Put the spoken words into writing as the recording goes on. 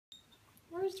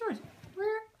Where's George?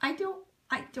 Where?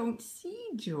 I don't see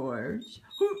George.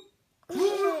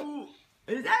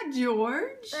 Is that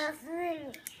George?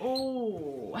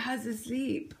 Oh, how's it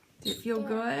sleep? Did it feel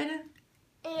good?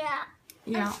 Yeah.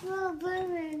 Yeah. I feel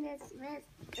good in this bed.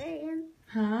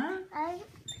 Huh? I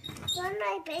want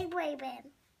my big boy bed.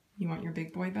 You want your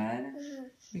big boy bed?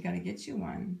 We gotta get you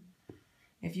one.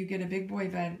 If you get a big boy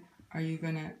bed, are you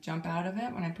gonna jump out of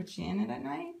it when I put you in it at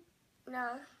night?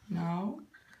 No. No?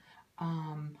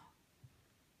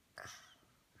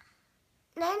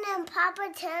 Then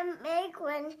Papa can make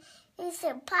one. It's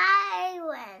a pie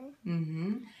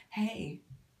one. Hey,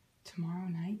 tomorrow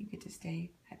night you get to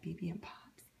stay at BB and Pop's.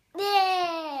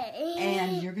 Yay!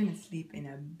 And you're gonna sleep in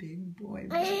a big boy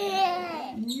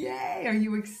bed. Yay! Are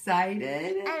you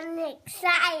excited? I'm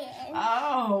excited.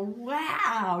 Oh,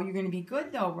 wow. You're gonna be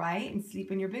good though, right? And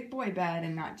sleep in your big boy bed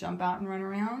and not jump out and run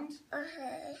around?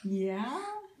 Yeah?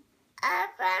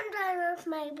 After I'm done with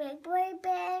my big boy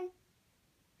bed,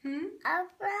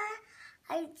 after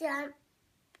I jump,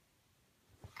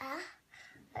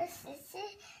 my sister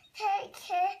take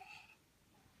her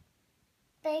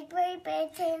big boy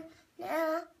bed to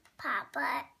now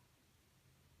Papa,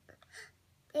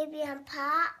 Baby and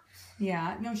Pops.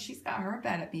 Yeah. No, she's got her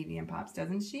bed at BB and Pop's,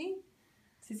 doesn't she?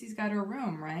 Sissy's got her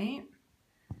room, right?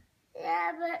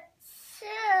 Yeah, but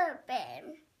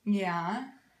sleeping.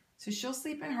 Yeah. So she'll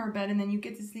sleep in her bed and then you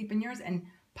get to sleep in yours. And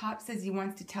Pop says he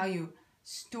wants to tell you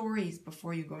stories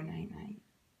before you go night-night.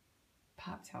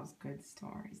 Pop tells good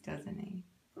stories, doesn't he?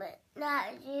 But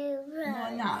not you.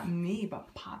 Well, not me,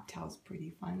 but Pop tells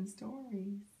pretty fun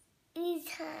stories. He's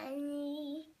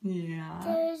honey. Yeah.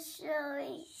 There's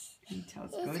stories. He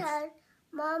tells He good tells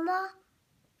Mama,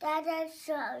 Dada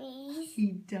stories.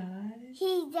 He does?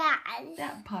 He does.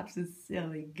 That Pop's a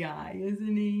silly guy,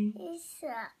 isn't he? He's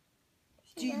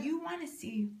Do you want to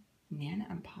see Nana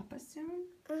and Papa soon?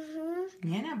 Mm-hmm.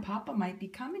 Nana and Papa might be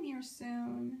coming here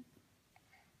soon.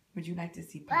 Would you like to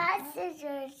see Papa? What's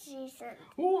the season?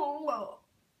 Whoa.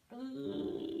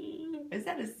 Is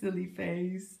that a silly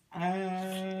face?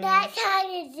 That's how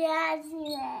you does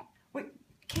it. Wait,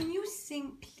 can you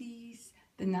sing, please,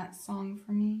 the Nut song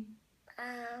for me?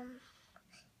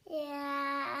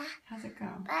 Yeah. How's it go?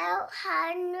 I don't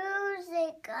have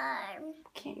music on.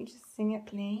 Can't you just sing it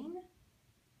plain?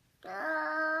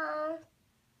 No.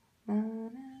 Na, na,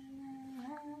 na,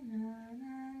 na, na,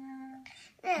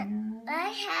 na. I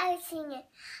have to sing it.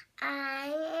 I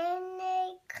am the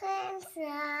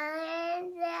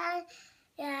crimson down,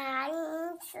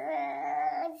 dying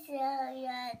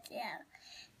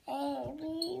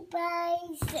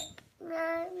everybody sick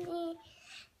on me.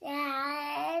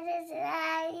 That is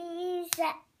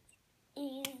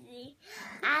easy.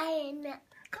 I am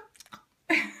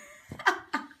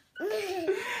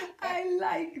I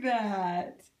like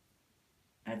that.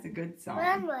 That's a good song.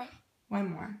 one more. One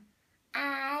more.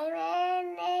 I'm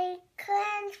in a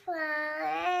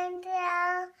crimson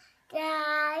down,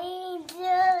 dying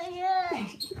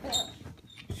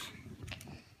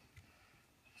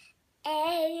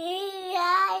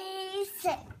everybody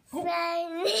sick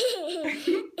on me.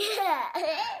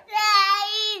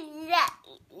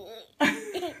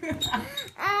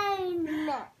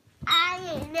 I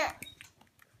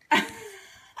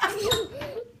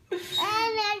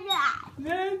know.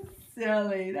 That's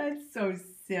silly. That's so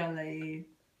silly.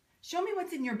 Show me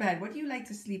what's in your bed. What do you like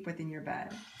to sleep with in your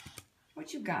bed?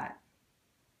 What you got?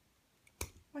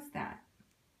 What's that?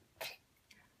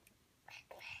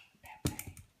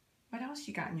 Pepe. What else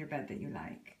you got in your bed that you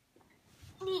like?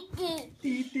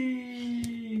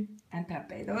 Titi. And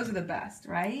Pepe. Those are the best,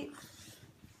 right?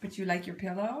 But you like your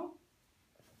pillow?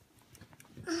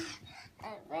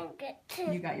 Blanket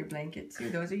too. You got your blanket too.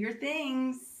 Those are your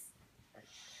things.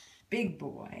 Big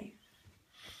boy.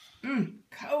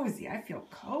 Cozy. I feel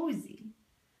cozy.